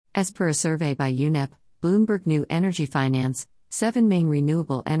As per a survey by UNEP, Bloomberg New Energy Finance, 7 main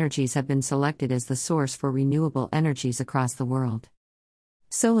renewable energies have been selected as the source for renewable energies across the world.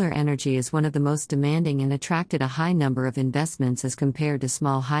 Solar energy is one of the most demanding and attracted a high number of investments as compared to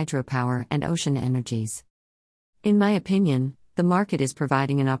small hydropower and ocean energies. In my opinion, the market is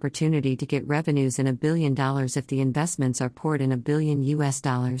providing an opportunity to get revenues in $1 billion if the investments are poured in $1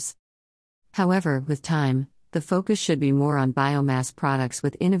 billion. However, with time, the focus should be more on biomass products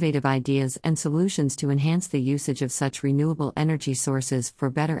with innovative ideas and solutions to enhance the usage of such renewable energy sources for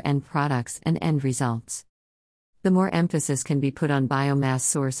better end products and end results. The more emphasis can be put on biomass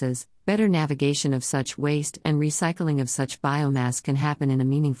sources, better navigation of such waste and recycling of such biomass can happen in a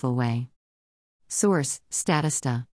meaningful way. Source: Statista.